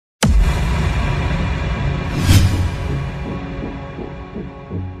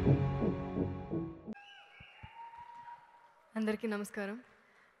Andarki namaskaram.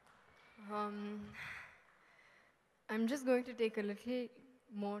 Um, I'm just going to take a little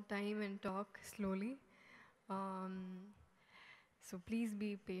more time and talk slowly. Um, so please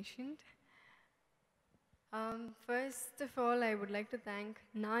be patient. First of all, I would like to thank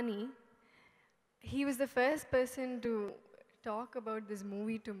Nani. He was the first person to talk about this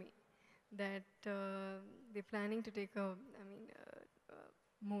movie to me. That they're planning to take a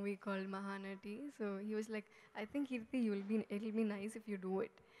movie called Mahanati. So he was like, I think Keerthy, it'll be nice if you do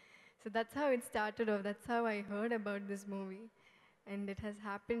it. So that's how it started off. That's how I heard about this movie. And it has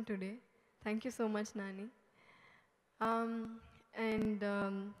happened today. Thank you so much, Nani. And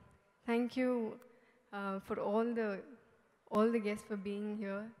thank you for all the guests for being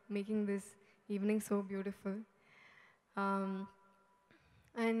here, making this evening so beautiful. Um,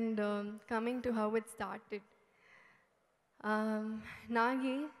 and coming to how it started. Um,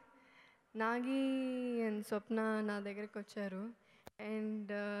 Nagi, Nagi and Swapna na దగ్గరికి వచ్చారు. And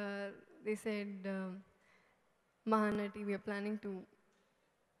they said, Mahanati, we are planning to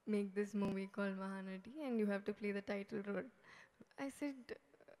make this movie called Mahanati and you have to play the title role. I said,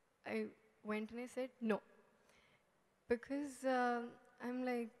 I went and I said, no. Because I'm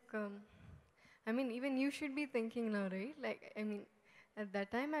like, I mean, even you should be thinking now, right? Like, I mean, at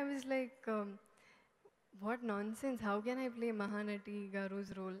that time I was like, what nonsense, how can I play Mahanati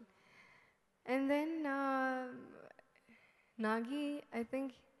Garu's role? And then Nagi, I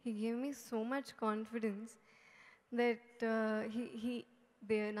think he gave me so much confidence that Nagi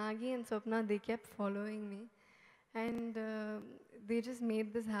and Swapna, they kept following me. And they just made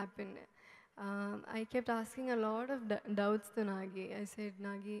this happen. I kept asking a lot of doubts to Nagi. I said,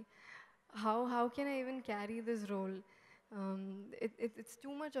 Nagi, how can I even carry this role? It's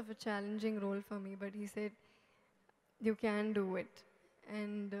too much of a challenging role for me. But he said, you can do it.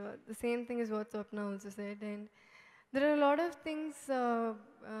 And the same thing is what Swapna also said. And there are a lot of things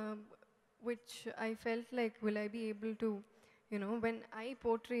which I felt like, will I be able to, when I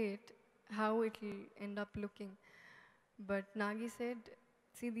portray it, how it will end up looking. But Nagi said,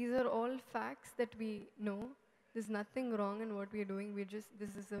 see, these are all facts that we know. There's nothing wrong in what we are doing.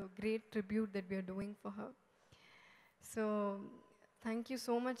 This is a great tribute that we are doing for her. So thank you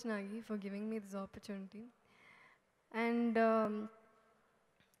so much, Nagi, for giving me this opportunity. And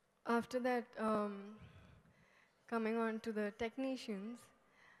after that, coming on to the technicians,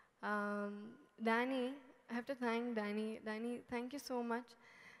 Danny, I have to thank Danny. Danny, thank you so much.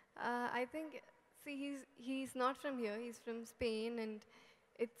 I think, see, he's not from here, he's from Spain, and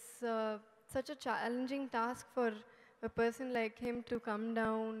it's such a challenging task for a person like him to come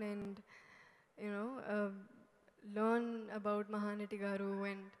down and, learn about Mahanati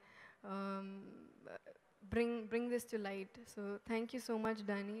Garu and bring this to light. So thank you so much,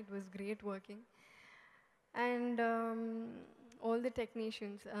 Danny. It was great working. And all the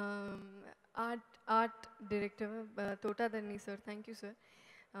technicians, art director, Tota Dhanni sir, thank you sir.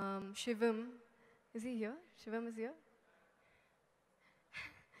 Shivam, is he here? Shivam is here?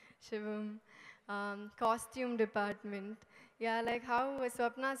 Shivam, costume department. Yeah, like how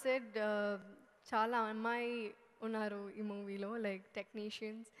Swapna said, chala ammai unnaru ee movie lo, like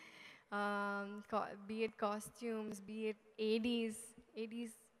technicians, be it costumes, be it ADs.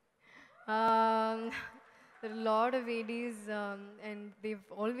 There are a lot of ADs, and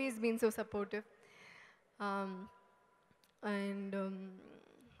they've always been so supportive. And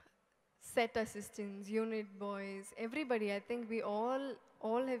set assistants, unit boys, everybody. I think we all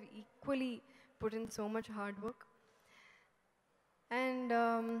have equally put in so much hard work. And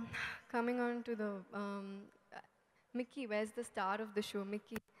coming on to the Mickey, where's the star of the show?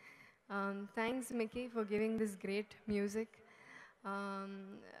 Mickey. Thanks, Mickey, for giving this great music.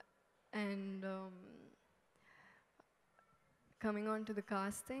 And coming on to the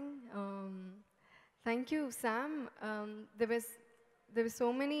casting, thank you, Sam. There were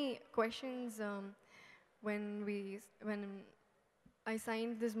so many questions when I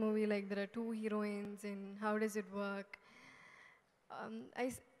signed this movie. Like, there are 2 heroines, and how does it work?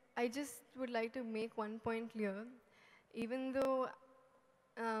 I just would like to make one point clear. Even though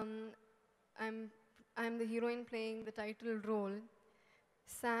I'm the heroine playing the title role,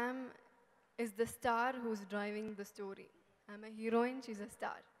 Sam is the star who's driving the story. I'm a heroine, she's a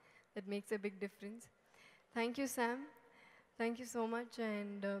star. That makes a big difference. Thank you, Sam. Thank you so much.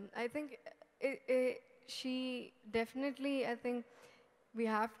 And I think she definitely, I think we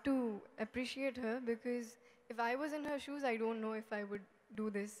have to appreciate her, because if I was in her shoes, I don't know if I would do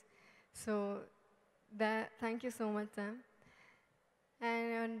this. So thank you so much, Sam.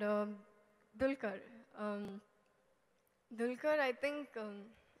 And Dulquer. Dulquer, I think,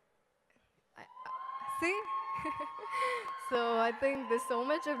 see? So I think there's so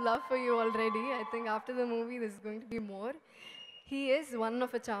much of love for you already. I think after the movie, there's going to be more. He is one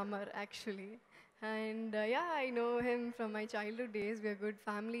of a charmer, actually. And yeah, I know him from my childhood days. We are good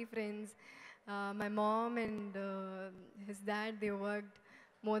family friends. My mom and his dad, they worked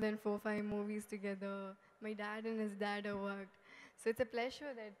more than 4 or 5 movies together. My dad and his dad have worked. So it's a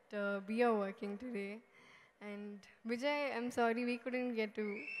pleasure that we are working today. And Vijay, I'm sorry we couldn't get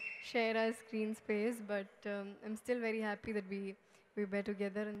to share our screen space, but I'm still very happy that we were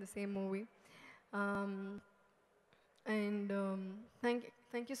together in the same movie. Um, and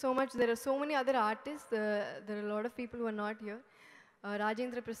thank you so much. There are so many other artists. There are a lot of people who are not here.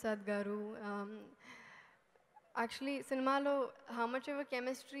 Rajendra Prasad Garu. Actually, cinemalo, how much of a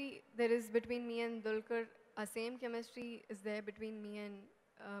chemistry there is between me and Dulquer, same chemistry is there between me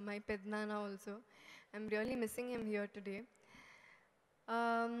and my Pednana also. I'm really missing him here today.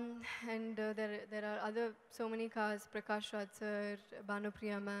 And there are other so many cars, Prakash Raj sir,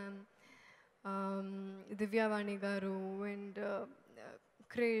 Bhanupriya ma'am, Divya Vani garu, and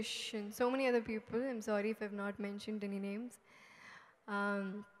Krish, and so many other people. I'm sorry if I've not mentioned any names.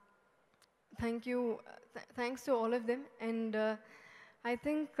 Um, thank you. Thanks to all of them. And I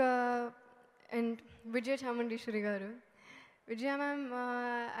think, and Vijay Chamundishwari garu. Vijaya ma'am,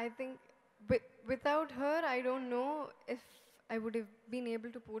 I think without her, I don't know if I would have been able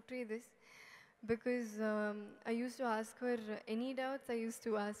to portray this because I used to ask her any doubts. I used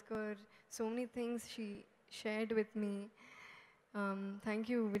to ask her so many things she shared with me. Thank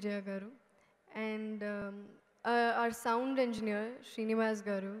you, Vijaya garu. And our sound engineer, Srinivas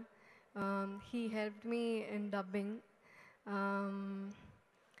garu, he helped me in dubbing. Um,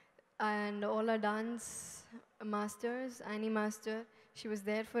 and all our dance masters, Annie Master, she was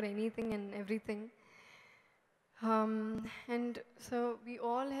there for anything and everything. And so we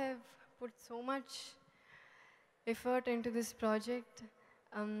all have put so much effort into this project.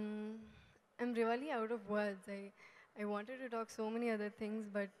 I'm really out of words. I wanted to talk so many other things,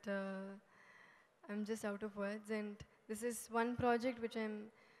 but I'm just out of words. And this is one project which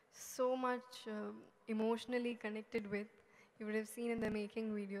I'm so much emotionally connected with. You would have seen in the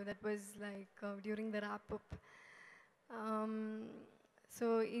making video that was like during the wrap up.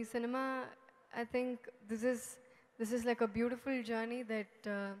 So cinema, I think this is like a beautiful journey that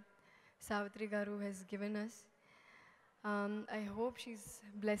Savitri Garu has given us. I hope she's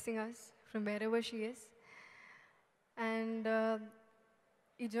blessing us from wherever she is. And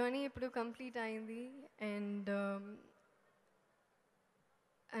ఈ journey ఇప్పుడు complete అయింది and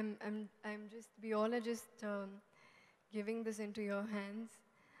I'm just, we all are just giving this into your hands.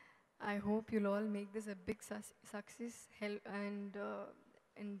 I hope you'll all make this a big success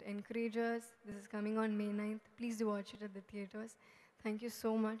and encourage us. This is coming on May 9th. Please do watch it at the theaters. Thank you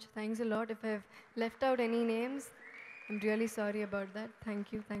so much. Thanks a lot. If I've left out any names, I'm really sorry about that.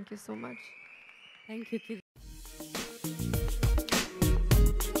 Thank you so much. Thank you, Keerthy.